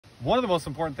One of the most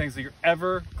important things that you're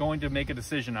ever going to make a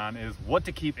decision on is what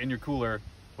to keep in your cooler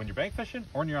when you're bank fishing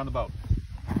or when you're on the boat.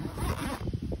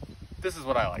 This is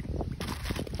what I like.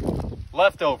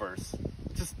 Leftovers.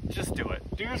 Just do it.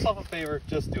 Do yourself a favor,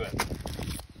 just do it.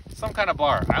 Some kind of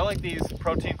bar. I like these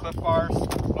protein Cliff bars,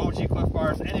 OG Cliff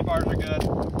bars. Any bars are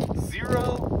good.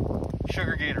 Zero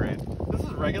sugar Gatorade. This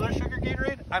is regular sugar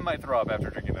Gatorade. I might throw up after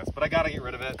drinking this, but I gotta get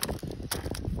rid of it.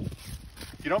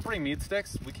 If you don't bring meat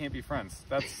sticks, we can't be friends.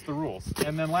 That's the rules.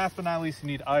 And then last but not least, you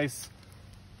need ice,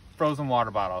 frozen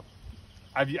water bottle.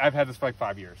 I've had this for like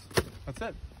 5 years. That's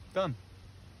it. Done.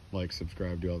 Like,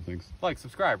 subscribe, do all the things. Like,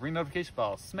 subscribe, ring notification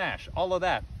bell, smash, all of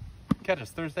that. Catch us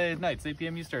Thursday nights, 8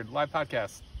 p.m. Eastern, live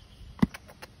podcast.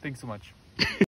 Thanks so much.